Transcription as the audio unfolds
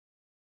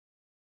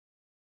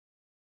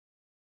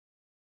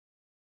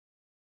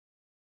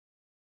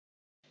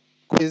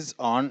Quiz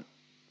on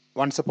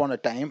Once Upon a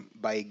Time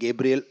by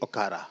Gabriel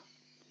Okara.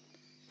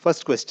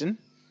 First question: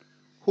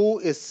 who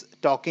is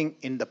talking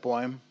in the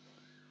poem?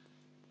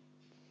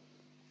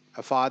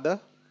 A father,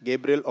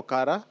 Gabriel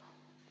Okara,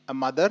 a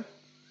mother,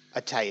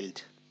 a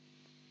child.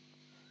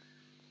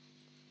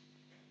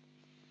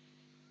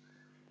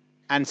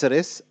 Answer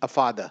is a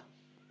father.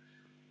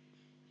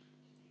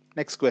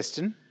 Next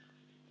question: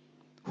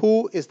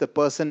 who is the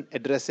person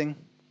addressing?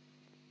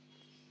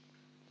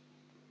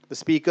 The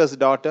speaker's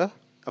daughter,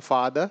 a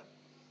father,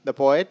 the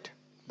poet,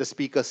 the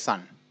speaker's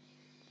son.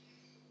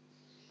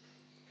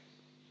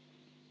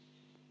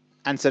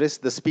 Answer is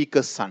the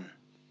speaker's son.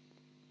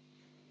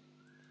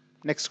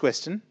 Next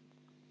question: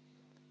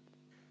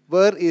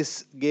 where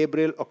is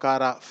Gabriel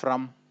Okara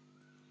from?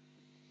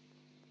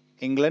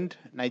 England,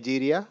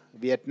 Nigeria,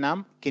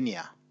 Vietnam,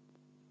 Kenya.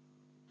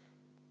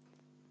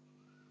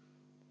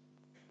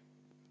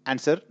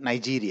 Answer: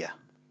 Nigeria.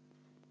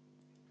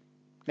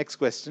 Next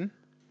question: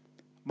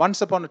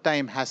 once upon a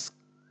time has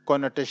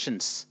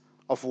connotations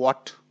of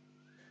what?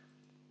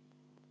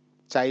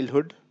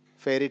 Childhood,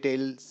 fairy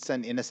tales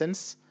and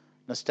innocence,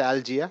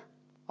 nostalgia.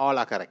 All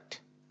are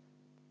correct.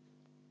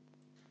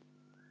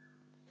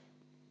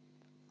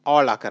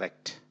 All are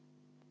correct.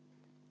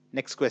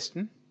 Next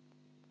question: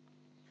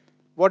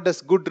 what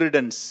does good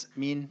riddance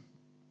mean?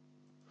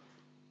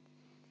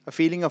 A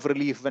feeling of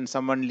relief when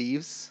someone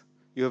leaves.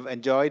 You have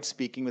enjoyed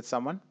speaking with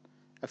someone.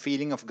 A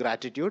feeling of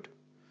gratitude.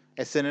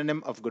 A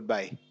synonym of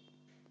goodbye.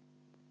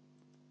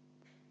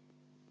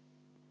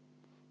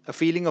 A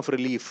feeling of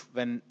relief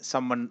when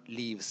someone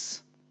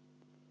leaves.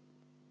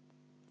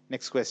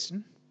 Next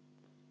question: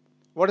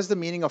 what is the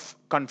meaning of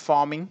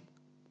conforming?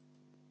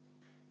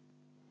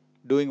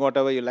 Doing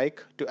whatever you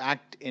like, to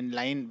act in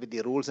line with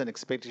the rules and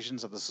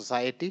expectations of the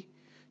society,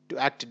 to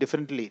act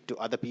differently to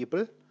other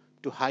people,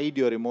 to hide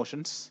your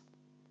emotions.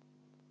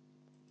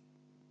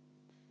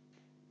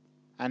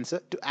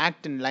 Answer: to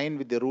act in line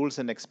with the rules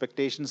and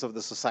expectations of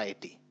the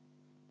society.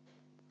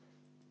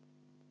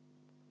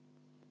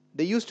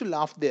 They used to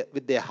laugh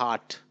with their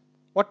heart.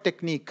 What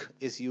technique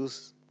is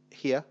used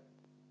here?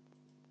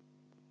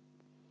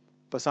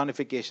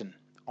 Personification,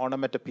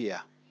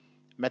 onomatopoeia,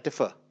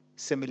 metaphor,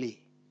 simile.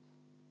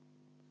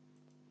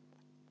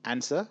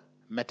 Answer: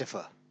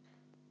 metaphor.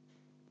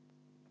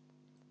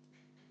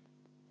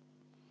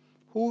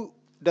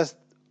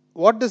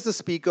 What does the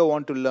speaker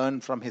want to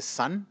learn from his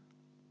son?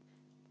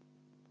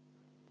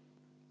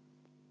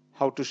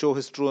 How to show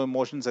his true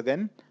emotions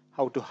again,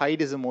 how to hide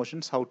his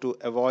emotions, how to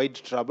avoid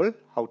trouble,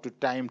 how to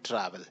time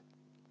travel.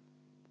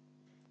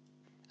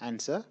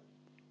 Answer: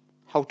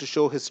 how to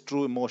show his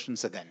true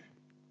emotions again.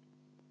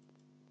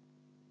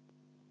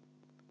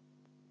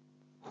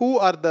 Who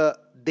are the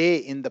they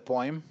in the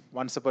poem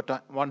Once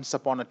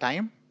Upon a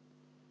Time?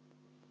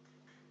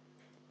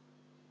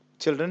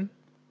 Children,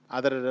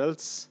 other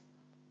adults,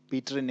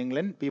 people in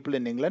England, people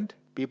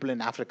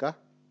in Africa.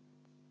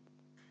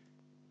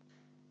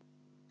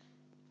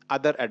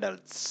 Other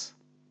adults.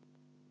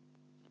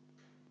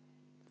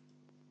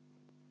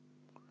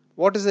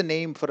 What is the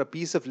name for a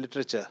piece of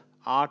literature,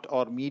 art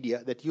or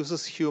media that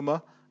uses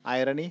humor,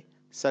 irony,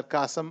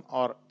 sarcasm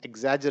or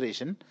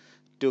exaggeration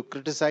to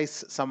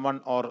criticize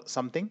someone or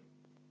something?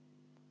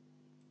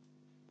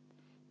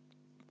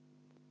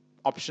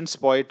 Options: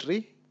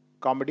 poetry,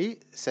 comedy,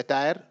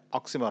 satire,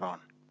 oxymoron.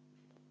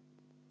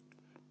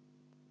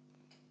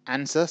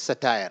 Answer: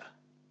 satire.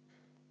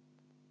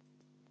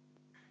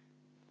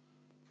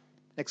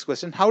 Next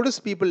question: how does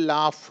people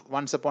laugh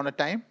once upon a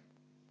time?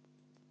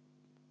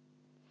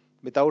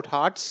 Without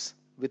hearts,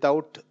 with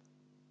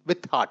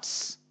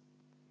hearts.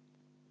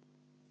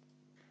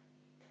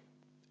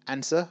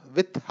 Answer: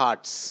 with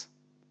hearts.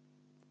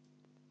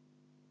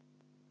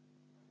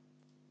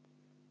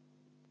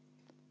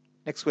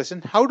 Next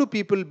question: how do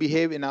people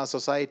behave in our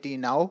society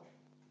now?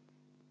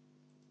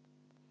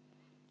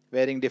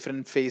 Wearing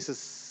different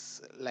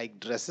faces like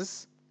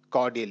dresses,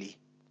 cordially.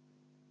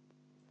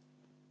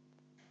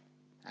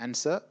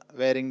 Answer: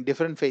 wearing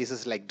different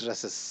faces like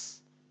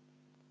dresses.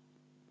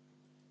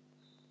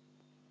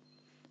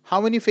 How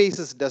many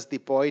faces does the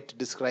poet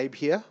describe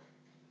here?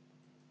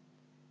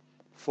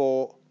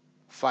 4,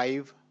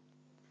 5.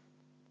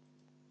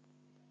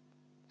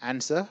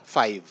 Answer: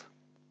 5.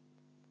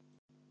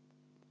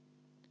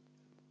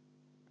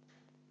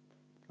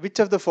 Which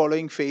of the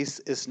following face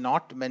is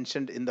not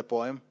mentioned in the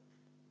poem?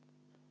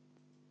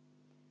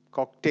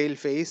 Cocktail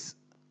face,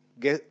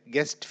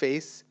 guest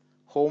face,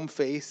 home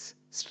face,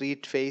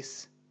 street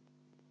face.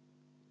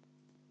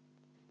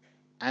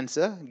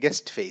 Answer: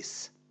 guest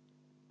face.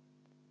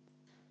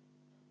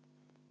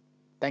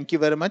 Thank you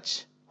very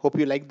much. Hope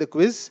you liked the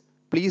quiz.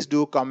 Please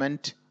do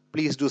comment.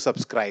 Please do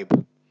subscribe.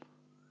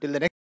 Till the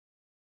next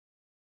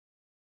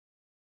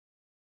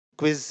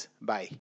quiz, bye.